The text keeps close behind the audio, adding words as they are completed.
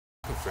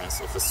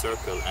circumference of a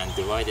circle and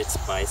divide it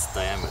by its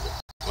diameter.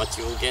 What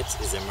you will get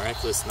is a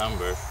miraculous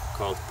number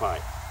called pi.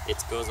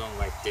 It goes on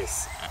like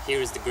this. And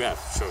here is the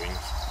graph showing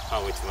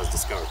how it was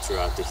discovered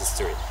throughout the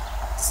history.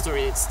 The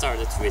story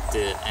started with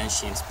the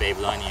ancient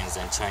Babylonians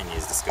and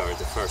Chinese discovered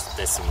the first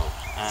decimal,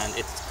 and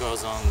it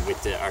goes on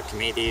with the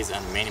Archimedes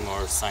and many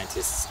more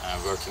scientists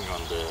working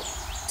on the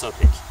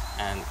topic,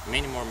 and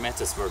many more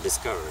methods were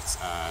discovered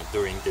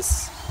during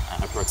this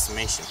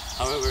approximation.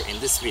 However, in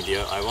this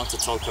video I want to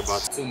talk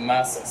about two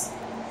masses,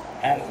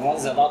 and one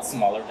is a lot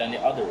smaller than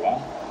the other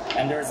one,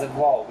 and there is a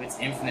wall with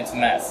infinite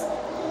mass.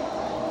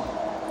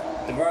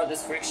 The world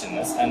is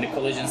frictionless and the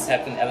collisions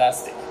happen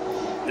elastic.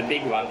 The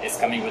big one is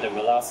coming with a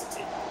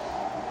velocity.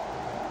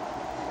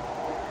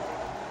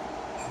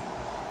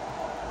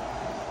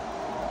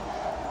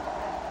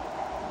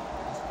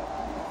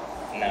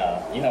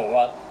 Now, you know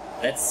what?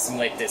 Let's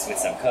simulate this with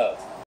some code.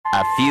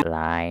 A few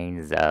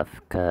lines of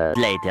code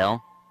later.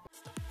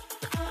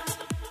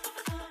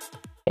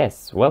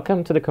 Yes,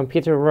 welcome to the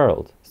computer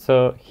world.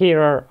 So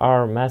here are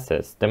our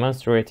masses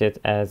demonstrated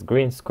as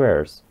green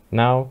squares.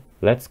 Now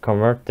let's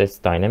convert this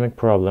dynamic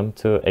problem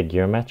to a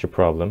geometry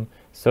problem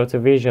so to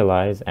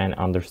visualize and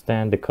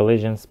understand the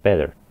collisions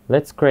better.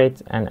 Let's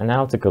create an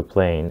analytical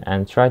plane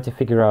and try to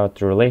figure out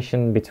the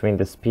relation between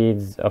the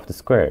speeds of the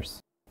squares.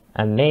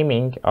 And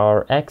naming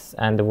our x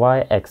and the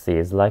y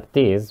axes like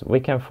these, we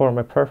can form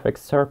a perfect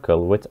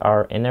circle with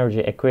our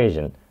energy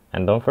equation.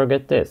 And don't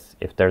forget this,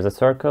 if there's a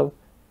circle,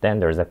 then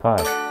there's a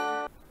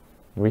pi.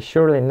 We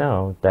surely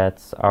know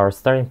that our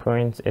starting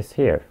point is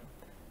here.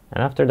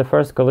 And after the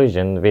first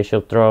collision, we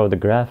should draw the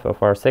graph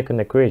of our second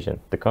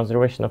equation, the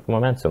conservation of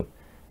momentum,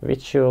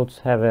 which should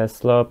have a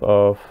slope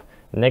of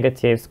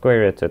negative square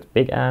root of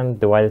big M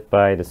divided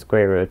by the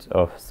square root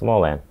of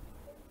small m.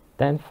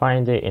 Then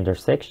find the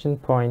intersection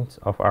point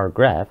of our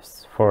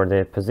graphs for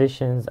the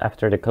positions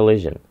after the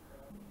collision.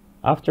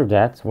 After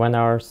that, when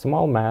our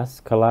small mass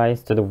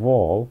collides to the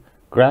wall,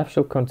 graph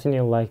should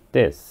continue like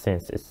this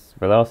since its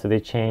velocity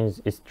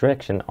changes its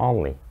direction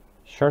only.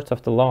 Short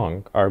of the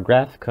long, our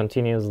graph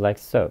continues like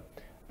so,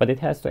 but it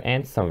has to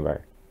end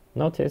somewhere.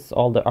 Notice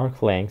all the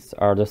arc lengths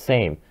are the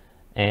same,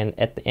 and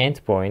at the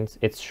end point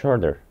it's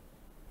shorter.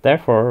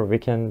 Therefore, we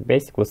can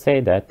basically say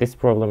that this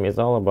problem is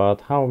all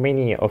about how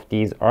many of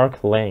these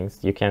arc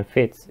lengths you can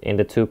fit in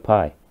the 2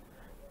 pi,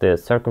 the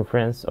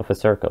circumference of a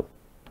circle.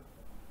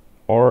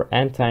 Or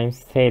n times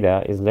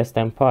theta is less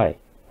than pi,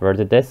 where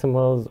the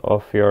decimals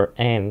of your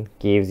n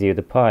gives you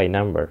the pi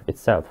number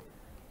itself.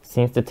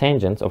 Since the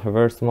tangent of a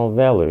very small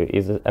value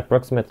is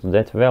approximately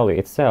that value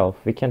itself,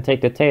 we can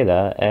take the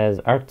theta as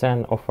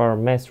arctan of our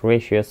mass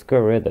ratio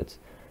square rooted,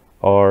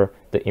 or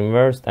the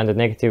inverse and the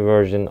negative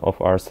version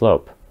of our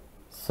slope.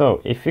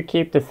 So, if you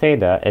keep the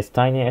theta as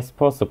tiny as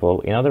possible,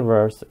 in other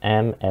words,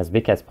 m as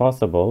big as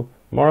possible,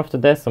 more of the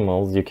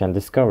decimals you can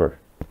discover.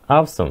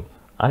 Awesome!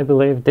 I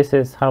believe this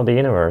is how the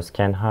universe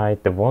can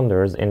hide the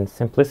wonders in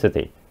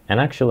simplicity. And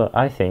actually,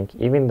 I think,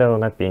 even though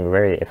not being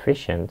very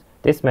efficient,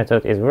 this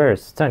method is very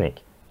stunning,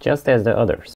 just as the others.